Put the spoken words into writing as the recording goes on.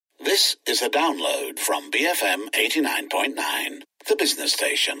This is a download from BFM 89.9, the business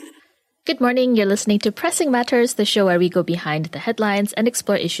station. Good morning, you're listening to Pressing Matters, the show where we go behind the headlines and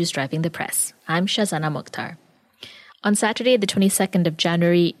explore issues driving the press. I'm Shazana Mokhtar. On Saturday, the 22nd of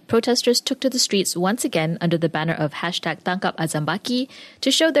January, protesters took to the streets once again under the banner of #Tangkap Azam to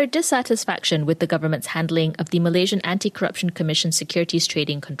show their dissatisfaction with the government's handling of the Malaysian Anti-Corruption Commission securities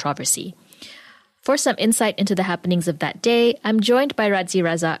trading controversy. For some insight into the happenings of that day, I'm joined by Radzi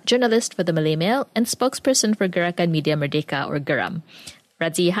Razak, journalist for the Malay Mail and spokesperson for Gerakan Media Merdeka, or Geram.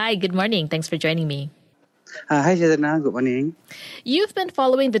 Radzi, hi, good morning. Thanks for joining me. Hi, Shazana. Good morning. You've been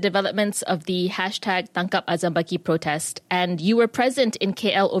following the developments of the #Tangkap Azam protest, and you were present in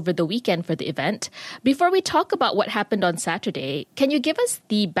KL over the weekend for the event. Before we talk about what happened on Saturday, can you give us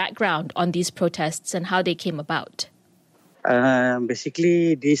the background on these protests and how they came about?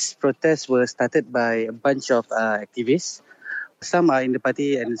 Basically, these protests were started by a bunch of activists. Some are in the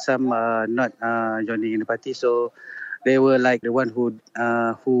party and some are not joining in the party. So they were like the one who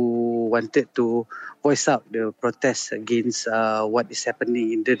wanted to voice out the protests against what is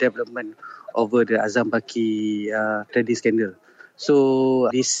happening in the development over the Azam Baki trading scandal. So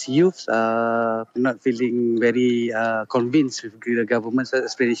these youths are not feeling very convinced with the government's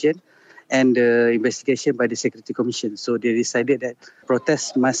explanation and the investigation by the Security Commission. So they decided that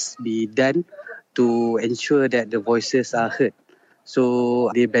protests must be done to ensure that the voices are heard. So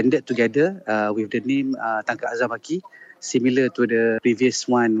they banded together with the name Tangkap Azam Baki, similar to the previous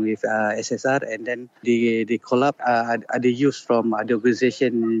one with SSR, and then they call up other youths from other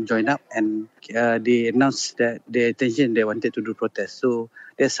organizations join up, and they announced that their intention they wanted to do protest. So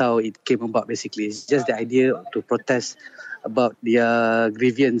that's how it came about. Basically, it's just the idea to protest about their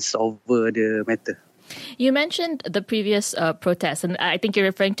grievance over the matter. You mentioned the previous protest, and I think you're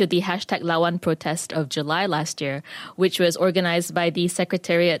referring to the #Lawan protest of July last year, which was organized by the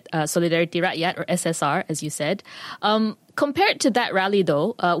Secretariat Solidarity Rakyat, or SSR, as you said. Compared to that rally,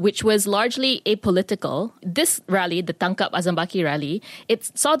 though, which was largely apolitical, this rally, the Tangkap Azam Baki rally,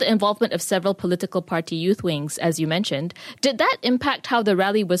 it saw the involvement of several political party youth wings, as you mentioned. Did that impact how the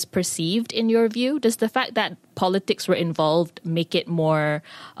rally was perceived in your view? Does the fact that politics were involved make it more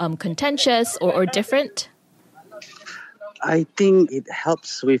contentious or different? I think it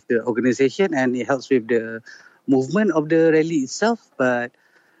helps with the organization and it helps with the movement of the rally itself, but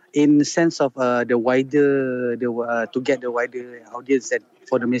in the sense of the wider, to get the wider audience and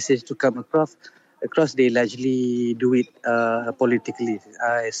for the message to come across, they largely do it politically,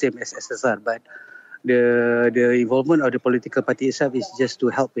 same as SSR. But the involvement of the political party itself is just to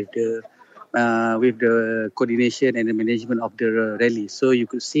help with the coordination and the management of the rally. So you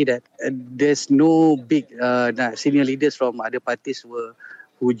could see that there's no big senior leaders from other parties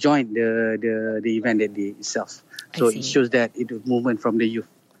who joined the event that day itself. So it shows that it was movement from the youth.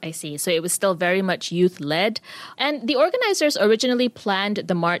 I see. So it was still very much youth-led. And the organizers originally planned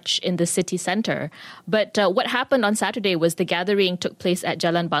the march in the city centre. But what happened on Saturday was the gathering took place at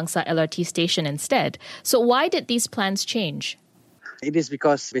Jalan Bangsa LRT station instead. So why did these plans change? It is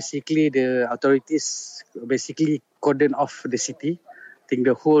because basically the authorities cordon off the city. I think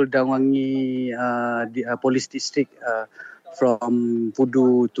the whole Dangwangi police district from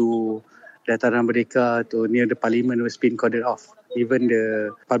Pudu to Dataran Merdeka to near the parliament was being cordoned off. Even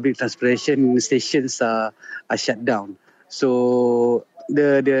the public transportation stations are shut down. So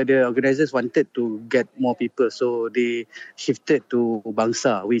the organizers wanted to get more people, so they shifted to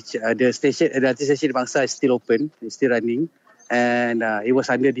Bangsa, which the LRT station Bangsa is still open, it's still running. And it was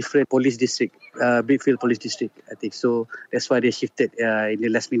under different police district, Bigfield Police District, I think. So that's why they shifted in the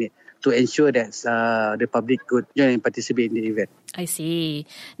last minute to ensure that the public could join and participate in the event. I see.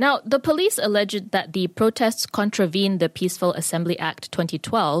 Now, the police alleged that the protests contravened the Peaceful Assembly Act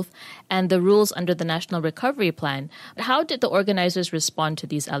 2012 and the rules under the National Recovery Plan. How did the organizers respond to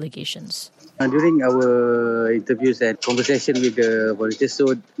these allegations? During our interviews and conversation with the volunteers,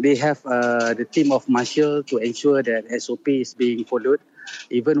 so they have the team of marshal to ensure that SOP is being followed.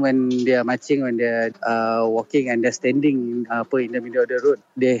 Even when they are marching, when they are walking and they're standing in the middle of the road,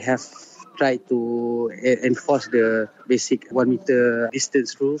 they have tried to enforce the basic 1 meter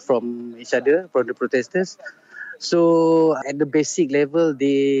distance rule from each other, from the protesters. So at the basic level,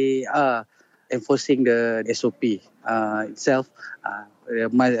 they are enforcing the SOP itself,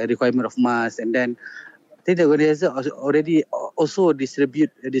 the requirement of masks, and then I think the organizer already also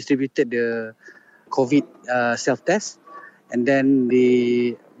distributed the COVID self-test, and then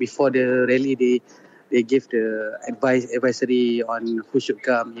before the rally they gave the advisory on who should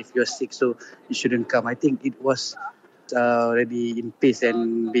come if you're sick, so you shouldn't come. I think it was already in place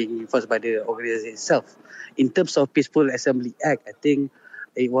and being enforced by the organization itself. In terms of Peaceful Assembly Act, I think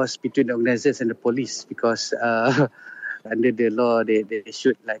it was between the organisers and the police because under the law they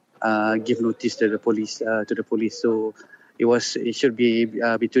should give notice to the police So it should be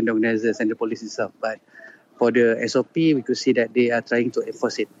between the organisers and the police itself. But for the SOP, we could see that they are trying to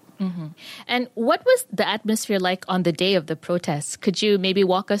enforce it. Mm-hmm. And what was the atmosphere like on the day of the protests? Could you maybe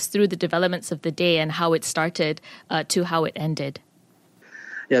walk us through the developments of the day and how it started to how it ended?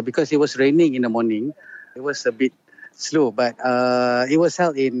 Yeah, because it was raining in the morning, it was a bit slow, but it was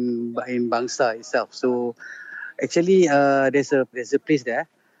held in Bangsa itself. So actually, there's a place there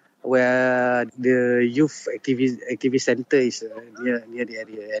where the youth activist center is near the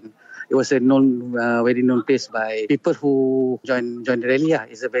area, and it was a very known place by people who join the rally. Yeah,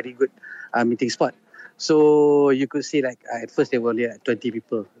 it's a very good meeting spot. So you could see at first there were only 20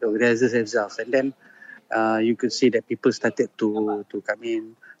 people, the organizers themselves, and then you could see that people started to come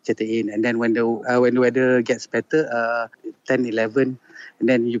in, chat in, and then when the weather gets better, 10, 11, and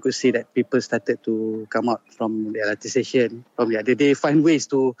then you could see that people started to come out from the LRT station. They find ways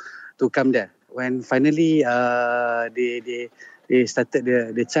to come there. When finally they started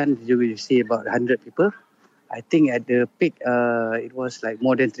the chant, you will see about 100 people. I think at the peak it was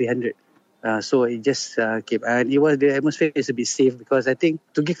more than 300. So it just came, and the atmosphere is a bit safe because I think,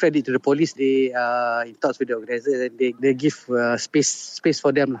 to give credit to the police, they in touch with the organizers and they give space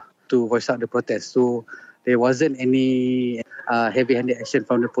for them to voice out the protest. So there wasn't any heavy-handed action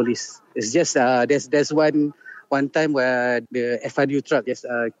from the police. It's just there's one time where the FRU truck just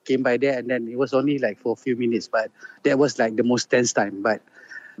came by there, and then it was only for a few minutes, but that was the most tense time. But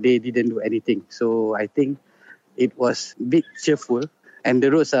they didn't do anything. So I think it was a bit cheerful. And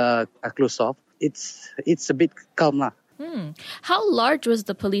the roads are closed off. It's a bit calm lah. How large was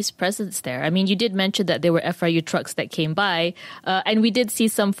the police presence there? I mean, you did mention that there were FRU trucks that came by, and we did see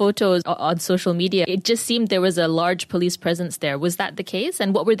some photos on social media. It just seemed there was a large police presence there. Was that the case?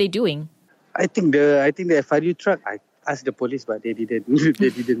 And what were they doing? I think the FRU truck, I asked the police, but they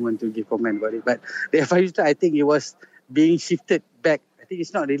didn't want to give comment about it. But the FRU truck, I think it was being shifted back. I think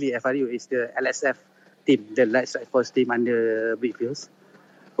it's not really FRU, it's the LSF team, the Light Strike Force team under Brickfields,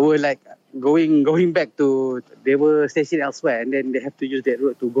 who were going back to, they were stationed elsewhere, and then they have to use that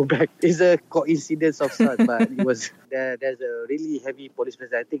road to go back. It's a coincidence of sorts, but it was there's a really heavy police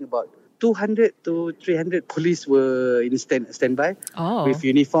presence. I think about 200 to 300 police were in standby with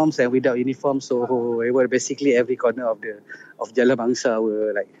uniforms and without uniforms. So they were basically every corner of Jalan Bangsa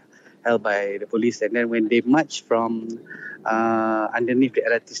were held by the police. And then when they marched from underneath the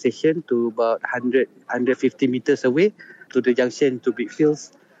LRT station to about 150 meters away to the junction to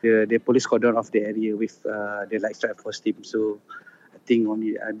Brickfields, the police cordoned off the area with the Light Strike Force team. So I think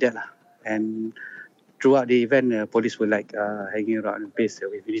only that lah. And throughout the event, police were hanging around the place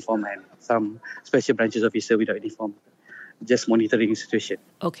with uniform, and some special branches officer without uniform, just monitoring the situation.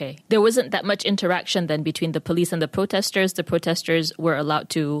 Okay. There wasn't that much interaction then between the police and the protesters. The protesters were allowed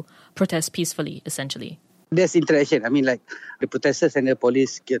to protest peacefully, essentially. There's interaction. I mean, the protesters and the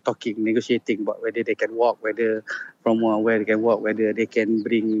police get talking, negotiating about whether they can walk, whether they can walk, whether they can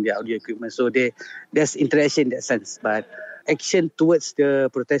bring their audio equipment. So there's interaction in that sense. But action towards the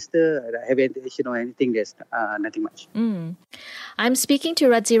protester, heavy interaction or anything, there's nothing much. I'm speaking to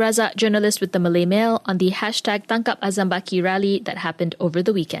Radzi Razak, journalist with the Malay Mail, on the hashtag Tangkap Azam Baki rally that happened over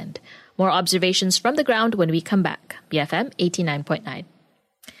the weekend. More observations from the ground when we come back. BFM 89.9.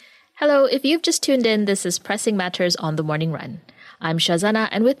 Hello, if you've just tuned in, this is Pressing Matters on the Morning Run. I'm Shazana,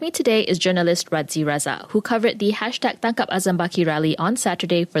 and with me today is journalist Radzi Razak, who covered the hashtag Tangkap Azam Baki rally on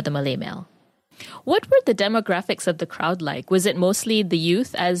Saturday for the Malay Mail. What were the demographics of the crowd like? Was it mostly the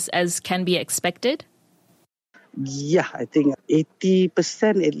youth, as can be expected? Yeah, I think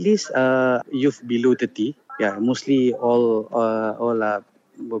 80% at least youth below 30. Yeah, mostly all are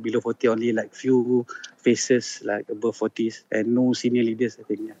below 40, only few faces above 40s, and no senior leaders, I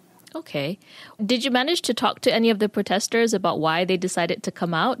think. Yeah. Okay. Did you manage to talk to any of the protesters about why they decided to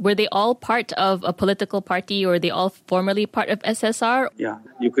come out? Were they all part of a political party, or were they all formerly part of SSR? Yeah,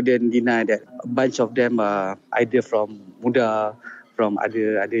 you couldn't deny that a bunch of them are either from Muda, from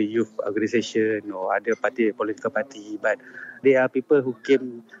other youth organisation or other political party, but they are people who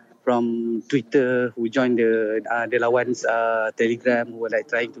came from Twitter, who joined the Lawan's Telegram, who were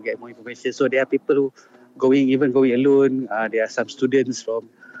trying to get more information. So there are people who going alone. There are some students from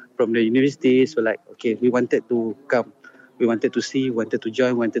the universities were okay, we wanted to come, we wanted to see, wanted to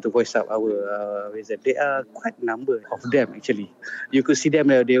join, wanted to voice out our reason. There are quite a number of them actually. You could see them,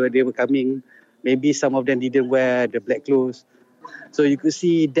 they were coming. Maybe some of them didn't wear the black clothes. So you could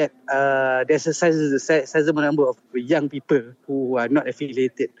see that there's a sizable number of young people who are not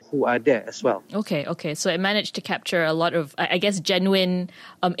affiliated who are there as well. Okay. So it managed to capture a lot of, I guess, genuine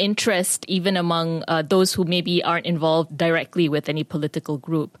interest even among those who maybe aren't involved directly with any political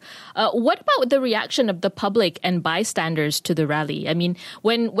group. What about the reaction of the public and bystanders to the rally? I mean,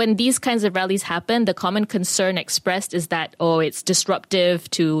 when these kinds of rallies happen, the common concern expressed is that, it's disruptive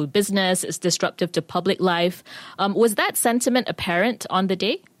to business, it's disruptive to public life. Was that sentiment apparent on the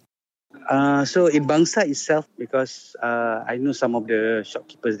day? So in Bangsa itself, because I know some of the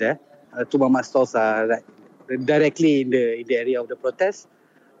shopkeepers there, two mamak stalls are like directly in the area of the protest.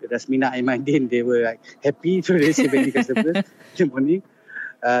 The Rasmina Aimadin, they were like happy to receive any customers in the morning.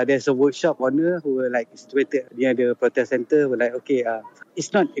 There's a workshop owner who were like situated near the protest center. Were like, okay,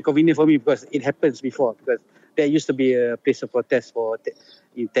 it's not convenient for me because it happens before. Because there used to be a place of protest for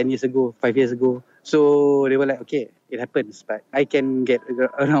 10 years ago, 5 years ago. So they were like, okay, it happens, but I can get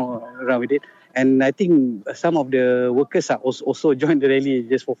around with it. And I think some of the workers are also joined the rally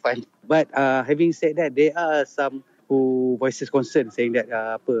just for fun. But having said that, there are some who voices concern saying that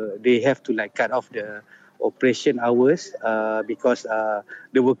they have to like cut off the operation hours because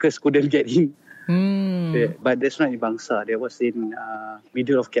the workers couldn't get in. But that's not in Bangsa. That was in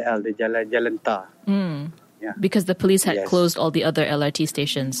middle of KL, the Jalan Tar. Yeah. Because the police had closed all the other LRT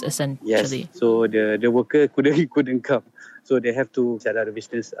stations, essentially. Yes, so the worker couldn't come. So they have to shut down the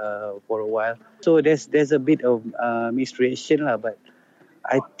business for a while. So there's a bit of mixed reaction, but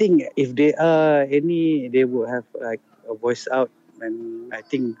I think if there are any, they would have like a voice out, and I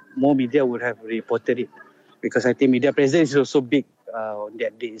think more media would have reported it. Because I think media presence is also big on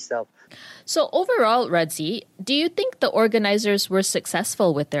that day itself. So overall, Radzi, do you think the organizers were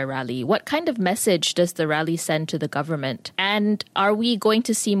successful with their rally? What kind of message does the rally send to the government? And are we going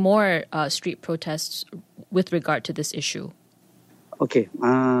to see more street protests with regard to this issue? Okay,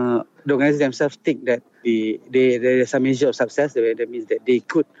 the organizers themselves think that there is some measure of success. That means that they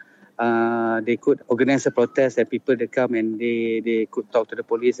could organize a protest and people that come and they could talk to the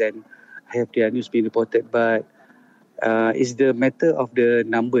police and have their news being reported, but it's the matter of the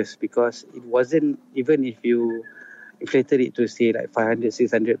numbers, because it wasn't, even if you inflated it to say like 500,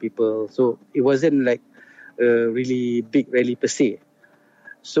 600 people, so it wasn't like a really big rally per se.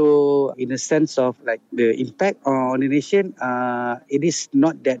 So in a sense of like the impact on the nation, it is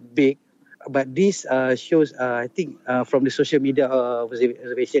not that big, but this shows, I think from the social media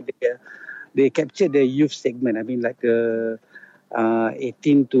observation, they captured the youth segment. I mean like the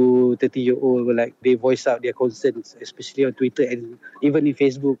 18 to 30-year-old, like they voice out their concerns, especially on Twitter and even in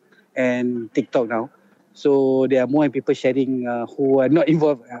Facebook and TikTok now. So there are more people sharing who are not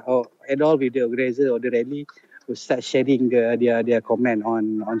involved at all with the organizer or the rally, who start sharing their comment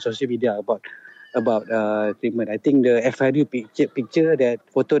on social media about treatment. I think the FRU picture, that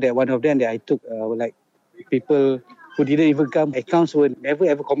photo, that one of them that I took, were like people who didn't even come, accounts were never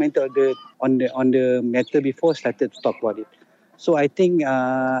ever commented on the matter before, started to talk about it. So I think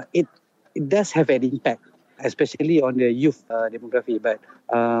it does have an impact, especially on the youth demography. But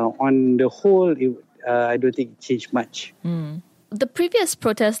on the whole, I don't think it changed much. The previous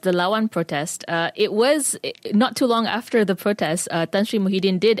protest, the Lawan protest, it was not too long after the protest, Tan Sri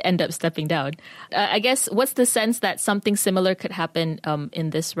Muhyiddin did end up stepping down. I guess, what's the sense that something similar could happen in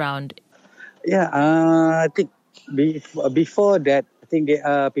this round? Yeah, I think before that, I think there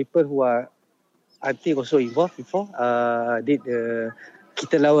are people who are, I think, also involved before, did the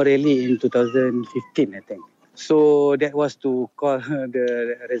Kita Lawan rally in 2015, I think. So that was to call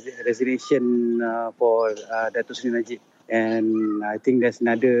the resignation for Dato' Seri Najib. And I think there's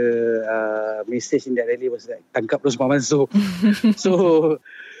another message in that rally was like, tangkap Rosmah Mansor.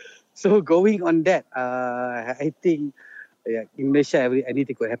 So going on that, I think in Malaysia,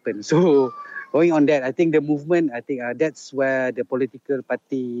 anything could happen. So going on that, I think the movement, I think that's where the political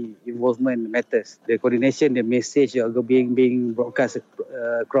party involvement matters. The coordination, the message being broadcast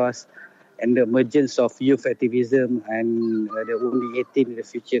across, and the emergence of youth activism and the only 18 in the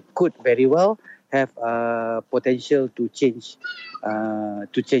future could very well have potential to change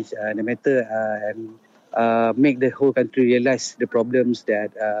the matter and make the whole country realize the problems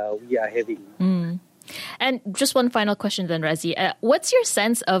that we are having. And just one final question then, Razi. What's your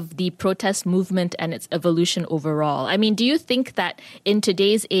sense of the protest movement and its evolution overall? I mean, do you think that in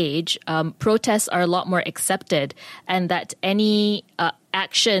today's age, protests are a lot more accepted, and that any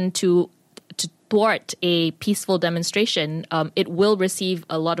action to thwart a peaceful demonstration, it will receive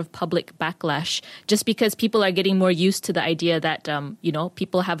a lot of public backlash just because people are getting more used to the idea that,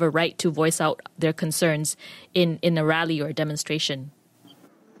 people have a right to voice out their concerns in a rally or a demonstration?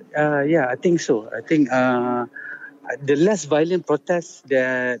 Yeah, I think so. I think The last violent protest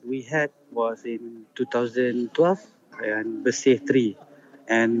that we had was in 2012 and Bersih 3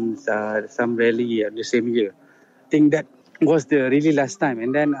 and some rally the same year. I think that was the really last time.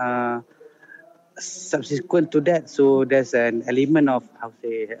 And then subsequent to that, so there's an element of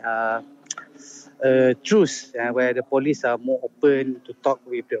truce where the police are more open to talk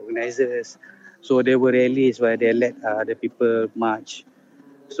with the organizers. So there were rallies where they let the people march.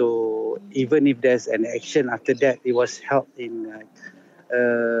 So even if there's an action after that, it was held in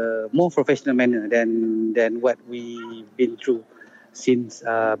more professional manner than what we've been through since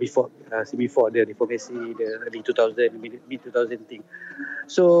before the reformation, the early 2000, mid 2000 thing.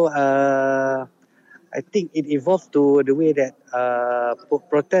 So I think it evolved to the way that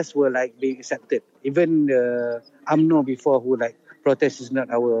protests were like being accepted. Even UMNO before, who like protest is not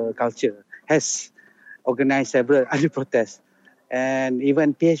our culture, has organized several other protests. And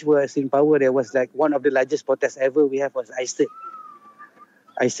even PH was in power, there was like one of the largest protests ever we have was ISET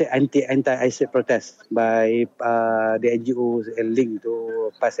anti-ISET protest by the NGOs and linked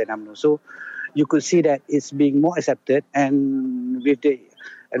to PAS and UMNO. So you could see that it's being more accepted, and with the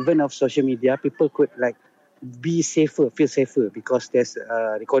advent of social media, people could like feel safer because there's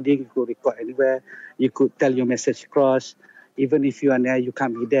recording, you could record anywhere, you could tell your message across. Even if you are there, you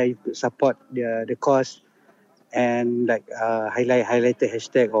can't be there, you could support the cause and like highlight the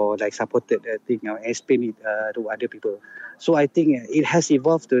hashtag or like supported the thing or explain it to other people. So I think it has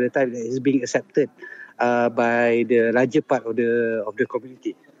evolved to the time that it's being accepted by the larger part of the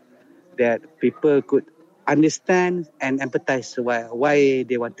community, that people could understand and empathize why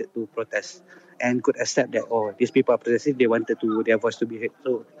they wanted to protest and could accept that these people are protesting, they wanted to their voice to be heard.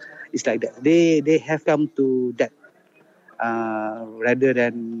 So it's like that they have come to that rather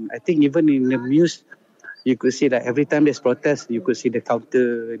than, I think even in the news you could see that every time there's protest, you could see the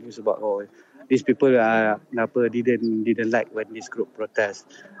counter news about these people didn't like when this group protest.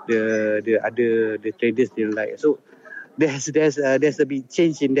 The traders didn't like. So there's a big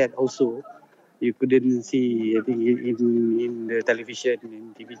change in that also. You couldn't see, I think, in the television,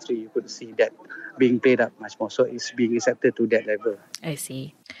 in TV3, you could see that being played up much more. So it's being accepted to that level. I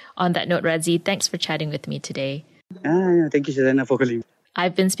see. On that note, Radzi, thanks for chatting with me today. Thank you, Shazana, for calling.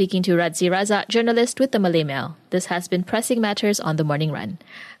 I've been speaking to Radzi Razak, journalist with the Malay Mail. This has been Pressing Matters on the Morning Run.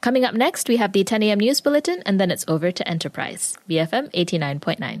 Coming up next, we have the 10 a.m. news bulletin, and then it's over to Enterprise, BFM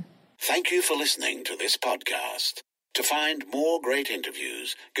 89.9. Thank you for listening to this podcast. To find more great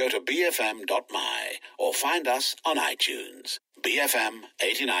interviews, go to bfm.my or find us on iTunes. BFM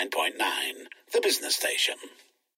 89.9, the business station.